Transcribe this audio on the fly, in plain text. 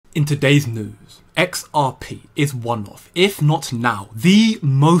In today's news, XRP is one of, if not now, the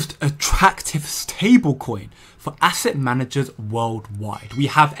most attractive stablecoin for asset managers worldwide. We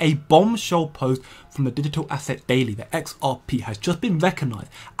have a bombshell post from the Digital Asset Daily that XRP has just been recognized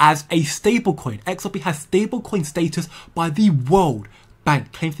as a stablecoin. XRP has stablecoin status by the World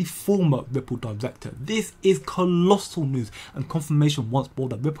Bank, claims the former Ripple director. This is colossal news and confirmation once more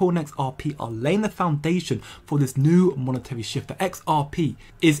that Ripple and XRP are laying the foundation for this new monetary shift. That XRP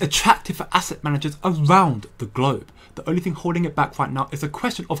is attractive for asset managers around the globe. The only thing holding it back right now is a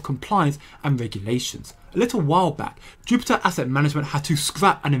question of compliance and regulations. A little while back, Jupiter Asset Management had to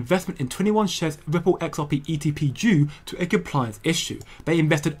scrap an investment in 21 shares Ripple XRP ETP due to a compliance issue. They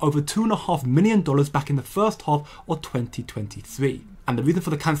invested over $2.5 million back in the first half of 2023. And the reason for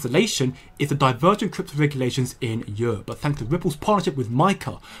the cancellation is the divergent crypto regulations in Europe. But thanks to Ripple's partnership with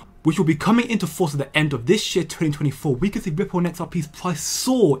Mica, which will be coming into force at the end of this year 2024, we can see Ripple and XRP's price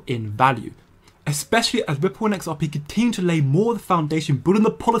soar in value. Especially as Ripple and XRP continue to lay more of the foundation, building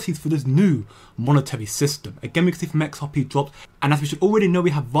the policies for this new monetary system. Again, we can see from XRP drops, and as we should already know, we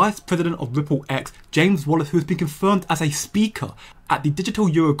have Vice President of Ripple X, James Wallace, who has been confirmed as a speaker at the Digital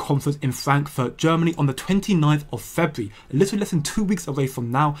Euro Conference in Frankfurt, Germany on the 29th of February, a little less than 2 weeks away from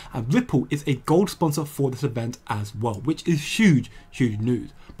now, and Ripple is a gold sponsor for this event as well, which is huge, huge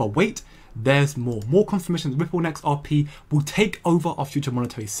news. But wait, there's more. More confirmation that Ripple and XRP will take over our future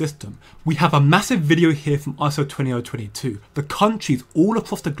monetary system. We have a massive video here from ISO 20022, the countries all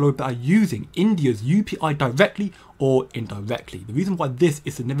across the globe that are using India's UPI directly or indirectly. The reason why this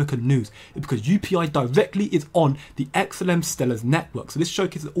is significant news is because UPI directly is on the XLM Stellar's network. So this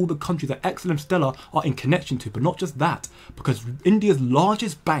showcases all the countries that XLM Stellar are in connection to, but not just that, because India's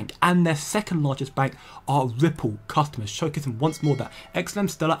largest bank and their second largest bank are Ripple customers, showcasing once more that XLM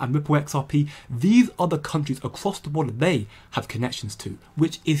Stellar and Ripple XRP, these are the countries across the world that they have connections to,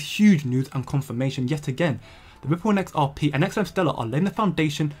 which is huge news and confirmation yet again. The Ripple and XRP and XLM Stellar are laying the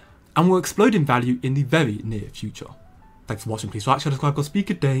foundation and will explode in value in the very near future. Thanks for watching. Please like, share, subscribe, go speak,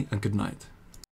 good day and good night.